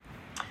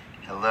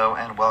Hello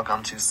and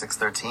welcome to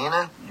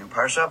 613, new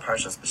Parsha,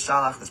 Parshas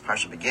Beshalach. This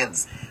Parsha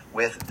begins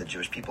with the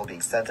Jewish people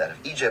being sent out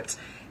of Egypt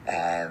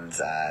and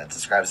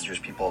describes the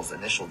Jewish people's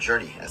initial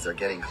journey as they're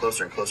getting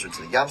closer and closer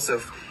to the Yam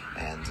Suf.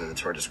 And the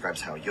Torah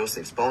describes how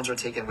Yosef's bones are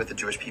taken with the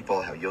Jewish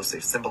people, how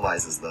Yosef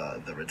symbolizes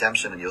the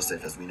redemption. And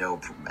Yosef, as we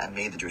know,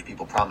 made the Jewish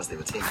people promise they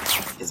would take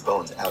his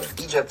bones out of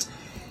Egypt.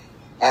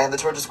 And the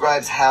Torah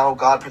describes how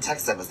God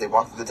protects them as they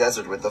walk through the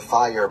desert with the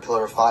fire,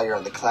 pillar of fire,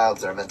 and the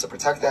clouds that are meant to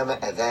protect them.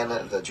 And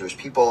then the Jewish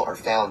people are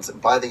found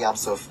by the Yam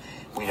Suf.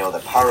 We know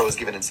that Paro is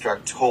given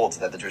told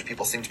that the Jewish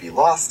people seem to be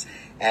lost,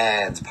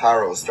 and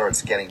Paro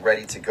starts getting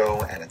ready to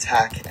go and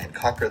attack and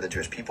conquer the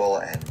Jewish people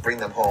and bring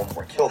them home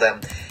or kill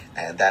them.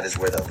 And that is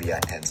where the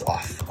Aliyah ends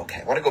off.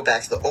 Okay, I want to go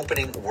back to the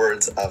opening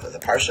words of the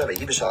Parsha.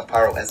 Vehi beshalach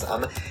Paro es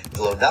am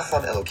v'lo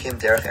nacham Elokim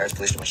derech eretz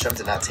Pelishtim. Hashem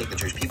did not take the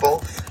Jewish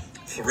people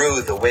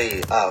through the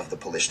way of the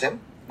Pelishtim,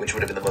 which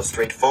would have been the most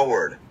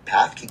straightforward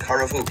path, ki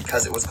karavu,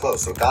 because it was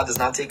close. So God does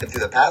not take them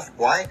through the path.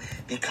 Why?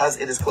 Because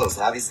it is close.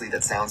 And obviously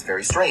that sounds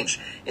very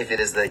strange. If it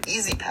is the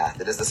easy path,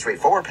 it is the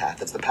straightforward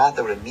path, it's the path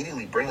that would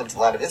immediately bring them to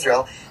the land of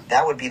Israel,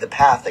 that would be the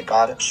path that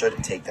God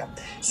should take them.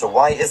 So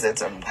why is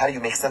it, and how do you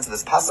make sense of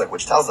this pasuk,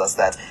 which tells us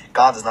that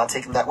God does not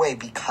take them that way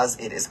because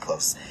it is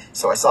close?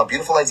 So I saw a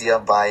beautiful idea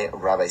by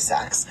Rabbi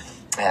Sachs.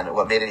 And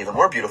what made it even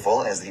more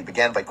beautiful is that he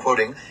began by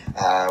quoting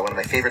one of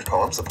my favorite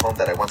poems, a poem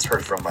that I once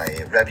heard from my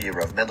Rebbe,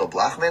 Rav Mendel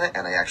Blachman,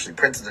 and I actually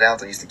printed it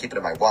out. I used to keep it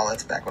in my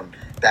wallet back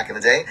in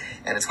the day,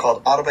 and it's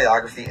called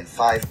Autobiography in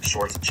 5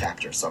 Short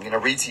Chapters. So I'm going to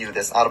read to you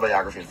this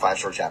autobiography in 5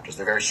 short chapters.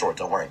 They're very short,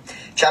 don't worry.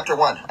 Chapter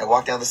 1, I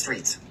walk down the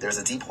street. There's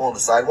a deep hole in the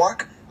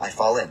sidewalk. I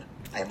fall in.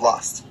 I am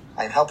lost.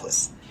 I am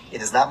helpless.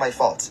 It is not my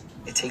fault.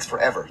 It takes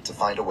forever to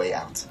find a way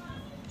out.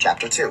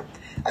 Chapter 2,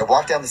 I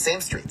walk down the same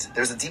street.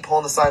 There's a deep hole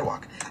in the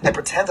sidewalk. I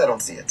pretend I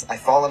don't see it. I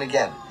fall in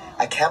again.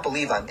 I can't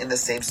believe I'm in the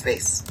same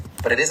space.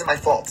 But it isn't my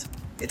fault.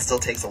 It still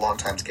takes a long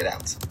time to get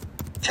out.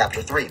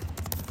 Chapter 3.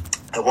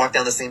 I walk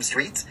down the same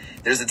street.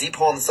 There's a deep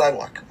hole in the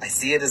sidewalk. I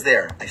see it is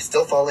there. I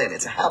still fall in.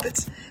 It's a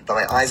habit. But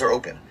my eyes are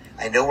open.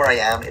 I know where I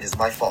am. It is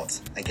my fault.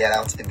 I get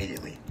out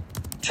immediately.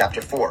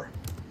 Chapter 4.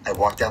 I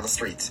walk down the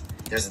street.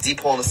 There's a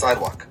deep hole in the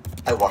sidewalk.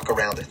 I walk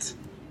around it.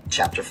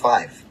 Chapter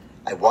 5.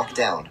 I walk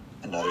down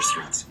another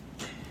street.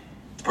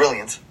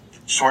 Brilliant.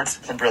 Short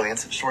and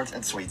brilliant, short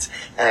and sweet.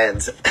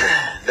 And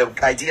the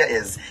idea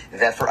is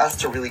that for us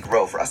to really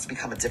grow, for us to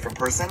become a different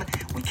person,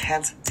 we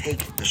can't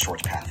take the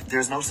short path.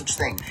 There's no such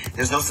thing.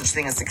 There's no such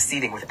thing as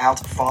succeeding without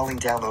falling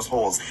down those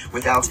holes,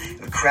 without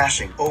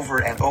crashing over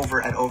and over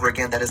and over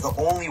again. That is the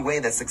only way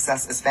that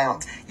success is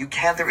found.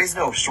 There is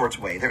no short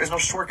way. There is no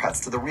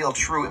shortcuts to the real,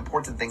 true,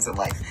 important things in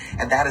life.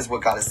 And that is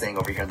what God is saying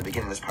over here in the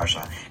beginning of this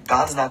parsha.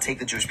 God does not take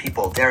the Jewish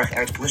people, derech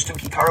eretz Pelishtim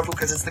ki karavu,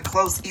 because it's the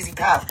close, easy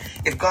path.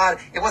 It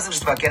wasn't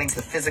just about getting to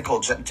the physical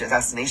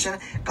destination.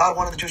 God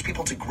wanted the Jewish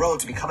people to grow,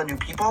 to become a new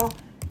people,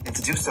 and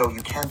to do so,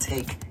 you can't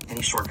take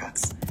any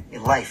shortcuts.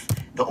 In life,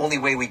 the only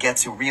way we get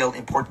to real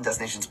important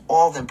destinations,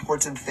 all the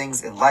important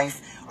things in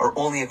life are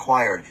only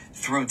acquired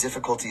through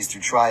difficulties,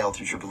 through trial,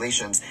 through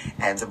tribulations,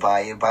 and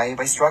by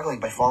struggling,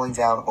 by falling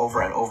down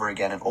over and over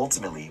again, and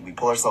ultimately, we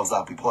pull ourselves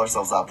up,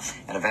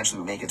 and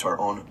eventually we make it to our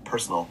own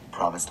personal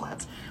promised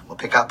land. We'll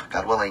pick up,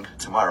 God willing,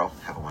 tomorrow.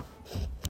 Have a wonderful